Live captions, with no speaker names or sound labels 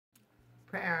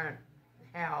parent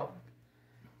helped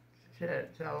to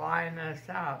line us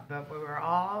up, but we were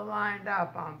all lined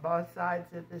up on both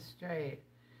sides of the street.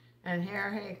 And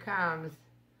here he comes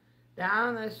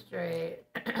down the street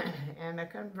in a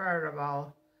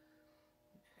convertible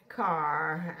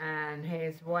car, and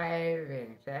he's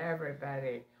waving to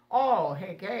everybody. Oh,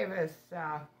 he gave us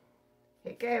something.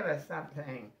 He gave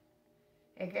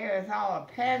us all a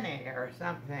penny or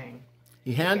something.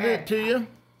 He handed it to you?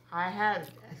 I had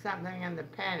something in the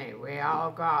penny. We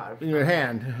all got. In your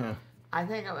hand? Huh. I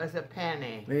think it was a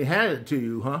penny. And he handed it to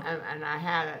you, huh? And I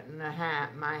had it in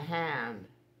my hand.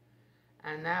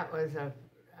 And that was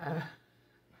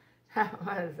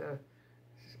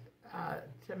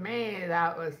to me,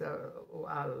 that was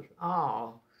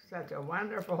such a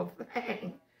wonderful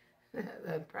thing.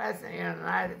 The President of the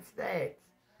United States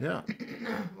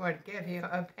would give you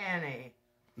a penny.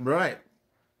 Right.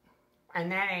 And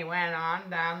then he went on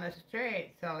down the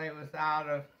street till he was out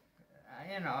of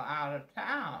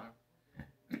town,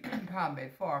 probably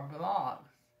 4 blocks.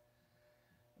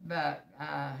 But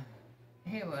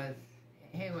he was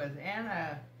in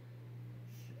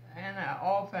an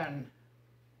open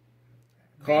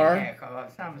car vehicle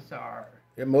of some sort.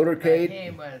 A motorcade. But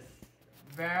he was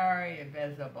very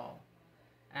visible,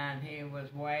 and he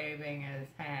was waving his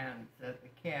hands at the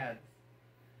kids.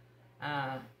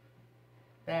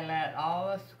 They let all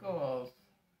the schools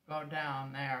go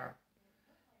down there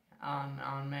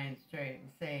on Main Street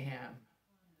and see him.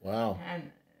 Wow.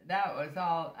 And that was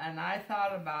all, and I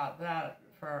thought about that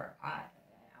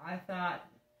I thought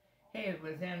he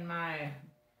was in my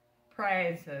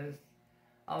praises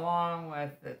along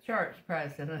with the church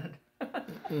president.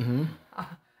 Mm-hmm.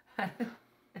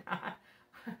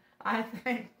 I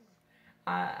think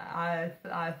I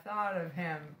thought of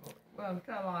him, well,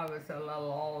 until I was a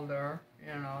little older,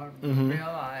 and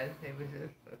realized he was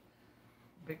just,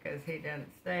 because he didn't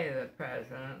stay the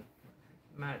president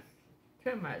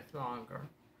too much longer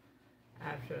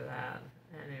after that,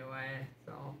 anyway,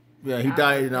 so. Yeah, he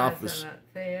died in office. President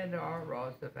Theodore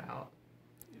Roosevelt.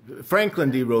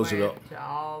 Franklin D. Roosevelt. Went to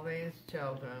all these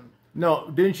children. No,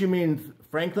 didn't you mean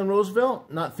Franklin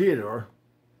Roosevelt? Not Theodore.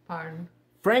 Pardon?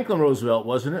 Franklin Roosevelt,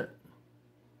 wasn't it?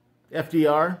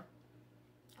 FDR?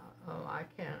 Oh, I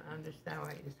can't understand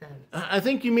what you said. I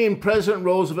think you mean President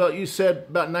Roosevelt. You said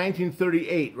about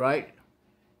 1938, right?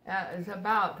 It's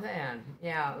about then.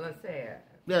 Yeah, let's see it.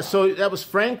 Yeah, so that was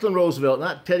Franklin Roosevelt,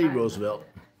 not Teddy Roosevelt.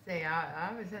 See,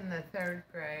 I was in the 3rd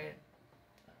grade.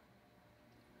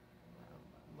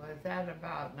 Was that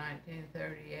about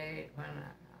 1938 when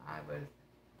I was...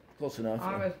 Close enough.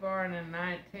 I was born in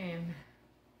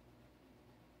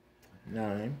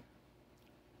 1909.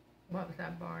 What was I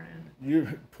born in?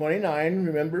 You're 29,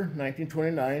 remember?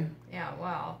 1929. Yeah,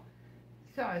 well,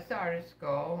 so I started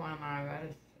school when I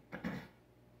was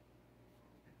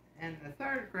in the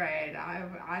 3rd grade.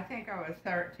 I think I was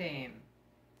 13.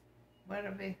 Would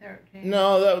it be 13?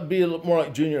 No, that would be a little more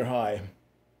like junior high.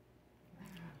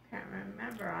 I can't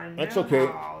remember. I knew That's okay.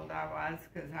 how old I was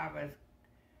because I was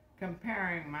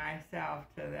comparing myself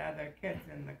to the other kids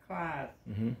in the class.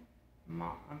 Mm-hmm.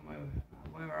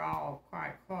 We were all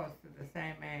quite close to the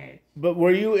same age. But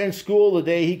were you in school the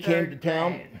day he came to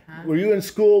town? Grade, huh? Were you in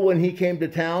school when he came to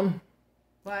town?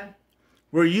 What?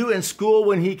 Were you in school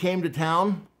when he came to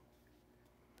town?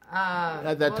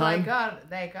 At that time?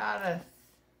 They got us.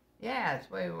 Yes,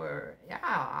 we were. Yeah,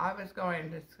 I was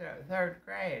going to 3rd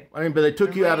grade. I mean, but they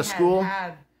took you out of school?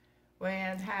 We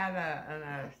had an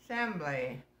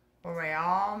assembly where we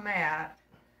all met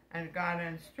and got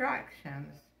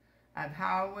instructions of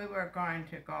how we were going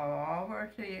to go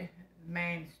over to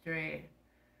Main Street,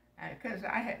 because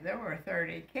there were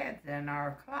 30 kids in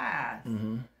our class,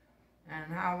 Mm-hmm.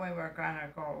 and how we were going to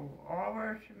go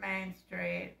over to Main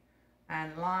Street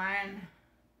and line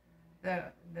the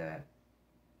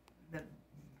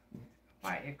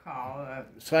what you call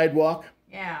sidewalk.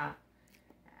 Yeah,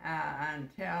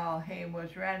 until he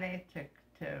was ready to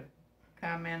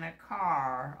come in a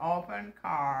car, open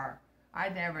car.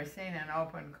 I'd never seen an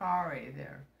open car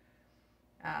either.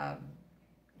 A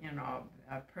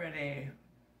pretty,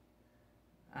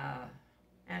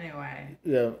 anyway.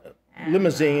 Yeah, and,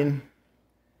 limousine.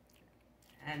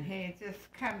 And he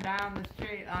just come down the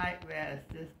street like this,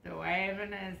 just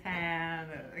waving his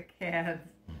hand at the kids,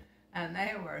 and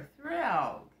they were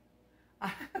thrilled.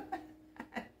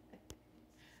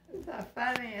 It's the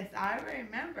funniest. I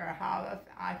remember how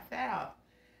I felt.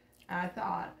 I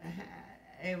thought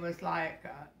it was like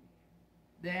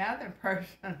the other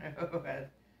person who was.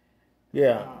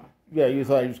 Yeah, yeah. You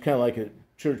thought he was kind of like a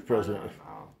church president.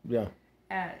 Yeah.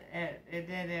 It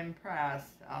did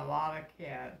impress a lot of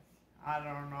kids. I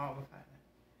don't know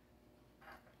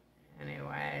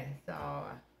anyway, so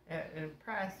it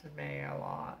impressed me a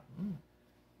lot. And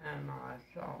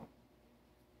so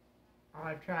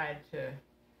I tried to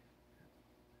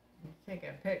take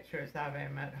pictures of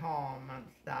him at home and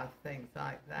stuff, things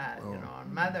like that, you know.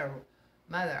 And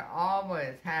Mother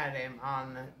always had him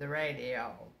on the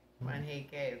radio when he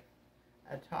gave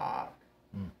a talk.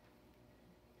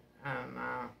 And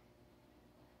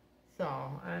so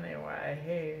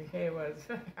anyway, he was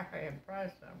very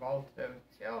impressionable to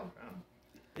children.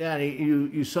 Yeah,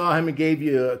 and you saw him and gave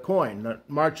you a coin,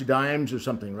 March of Dimes or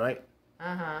something, right?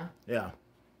 Yeah.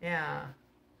 Yeah.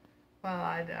 Well,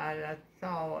 I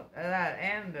saw that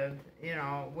ended. You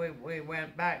know, we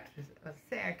went back to.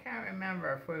 See, I can't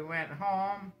remember if we went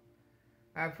home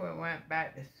or if we went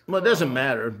back to school. Well, it doesn't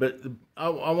matter, but I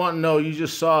want to know. You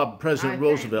just saw President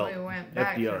Roosevelt. We went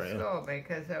back FDR, to school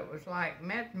because it was like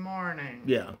mid-morning.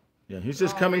 Yeah. He's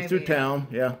just coming through town.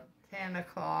 Yeah. 10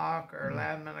 o'clock or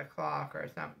 11 o'clock or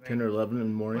something. 10 or 11 in the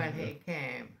morning. When he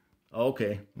came.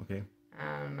 Okay.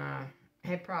 And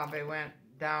he probably went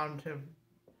down to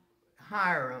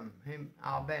Hiram.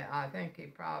 I think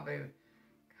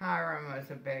Hiram was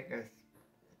the pretty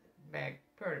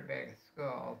big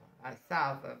school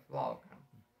south of Logan.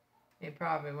 He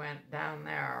probably went down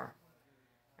there,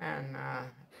 and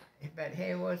but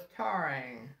he was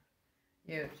touring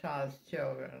Utah's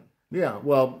children. Yeah,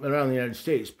 well, around the United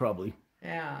States, probably.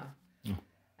 Yeah,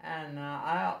 and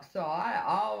I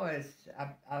always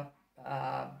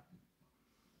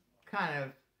kind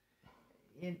of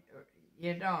you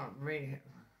don't really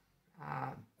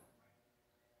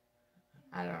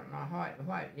I don't know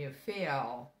what you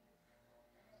feel,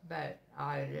 but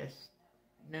I just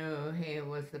knew he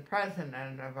was the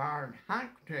president of our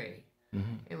country.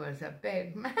 He was a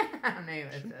big man. He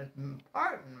was an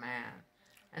important man.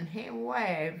 And he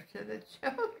waved to the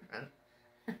children.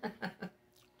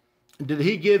 Did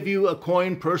he give you a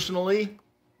coin personally?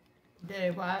 Did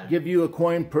he what? Give you a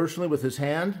coin personally with his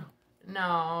hand?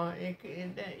 No,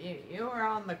 you were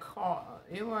on the call.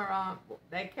 You were on.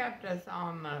 They kept us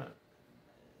on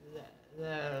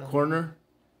the corner.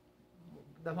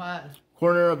 The what?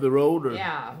 Corner of the road, or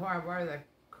yeah, where the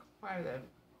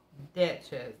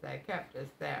ditch is. They kept us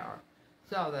there,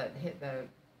 so that the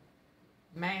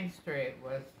Main Street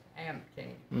was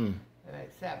empty,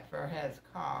 except for his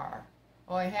car.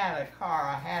 Well, he had a car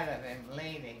ahead of him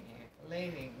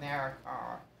leading their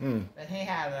car, but he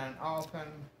had an open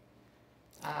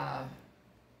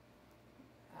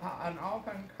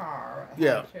car.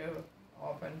 Yeah. Two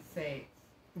open seats.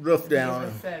 Roof down. He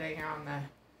was sitting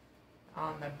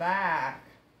on the back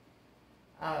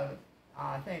of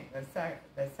I think the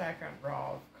second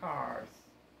row of cars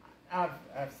of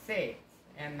seats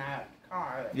in that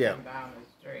car that came down the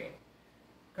street.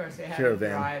 Of course, he had a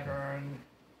driver and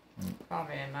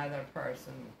probably another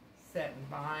person sitting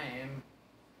by him,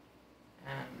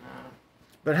 and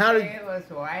but how did he was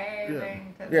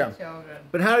waving to the children.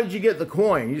 But how did you get the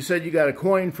coin? You said you got a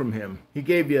coin from him. He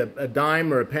gave you a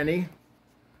dime or a penny?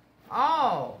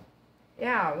 Oh,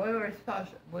 yeah,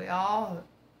 we all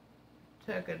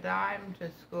took a dime to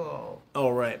school. Oh,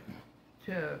 right.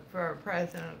 For a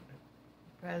president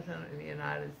of the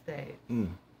United States.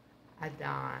 A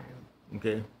dime.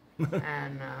 Okay.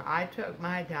 And I took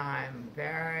my dime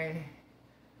very,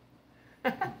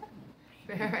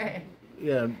 very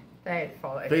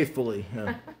faithfully. Faithfully,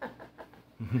 yeah.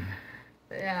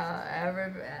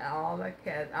 Yeah, all the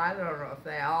kids, I don't know if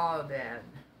they all did,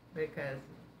 because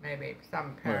maybe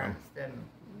some parents didn't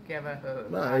give a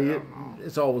hoot. Well,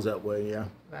 it's always that way, yeah.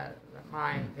 But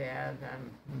mine did,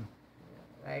 and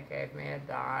they gave me a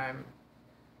dime,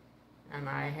 and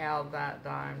I held that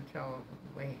dime till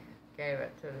we gave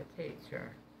it to the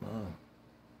teacher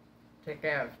to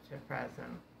give to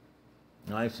President.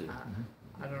 I see.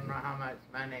 I don't know how much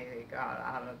money he got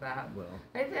out of that. Well,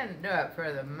 He didn't do it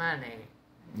for the money.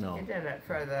 No. He did it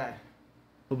for the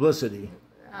publicity.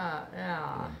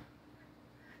 Yeah.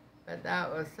 But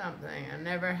that was something. I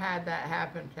never had that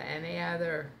happen to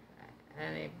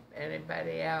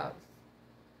anybody else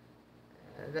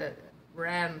that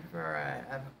ran for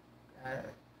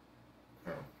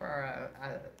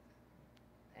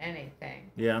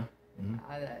anything. Yeah.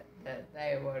 That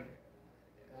they would,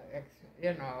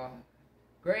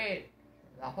 greet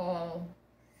the whole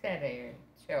city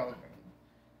children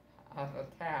of the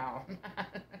town.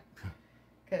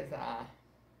 Because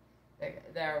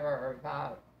there were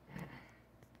about,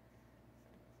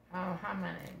 how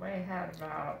many? We had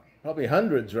about... Probably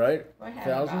hundreds, right? We had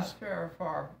Thousands? about 3 or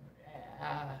 4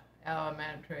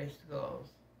 elementary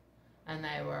schools. And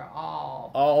they were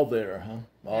all there, huh?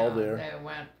 All there. They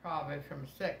went probably from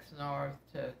 6th North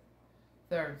to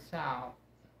 3rd South.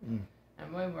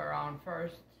 And we were on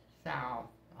First South,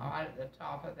 right at the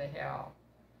top of the hill,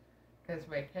 because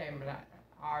we came to,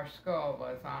 our school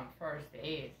was on First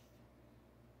East.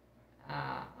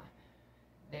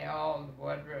 The old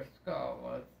Woodruff School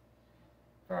was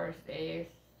First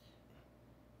East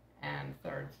and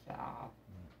Third South,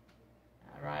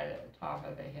 right at the top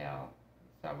of the hill.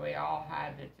 So we all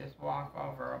had to just walk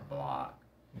over a block.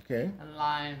 Okay. And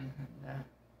line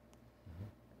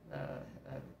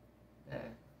the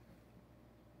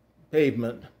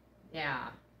pavement. Yeah.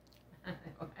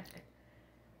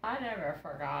 I never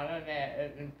forgot it.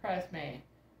 It impressed me.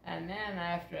 And then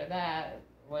after that,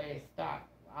 we stopped.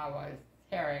 I was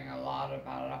hearing a lot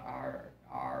about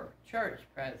our church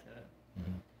president,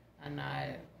 and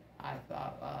I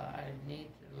thought, well, I need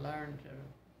to learn to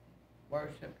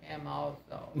worship him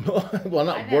also. Well,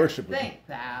 not worship him. Think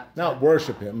that. Not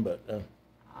worship him, but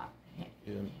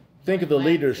think of the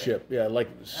leadership. Yeah, like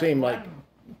same like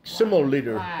similar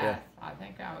leader. Yeah. I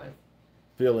think I was.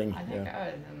 Feeling. I think I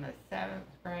was in the 7th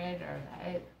grade or the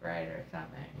 8th grade or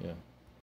something. Yeah.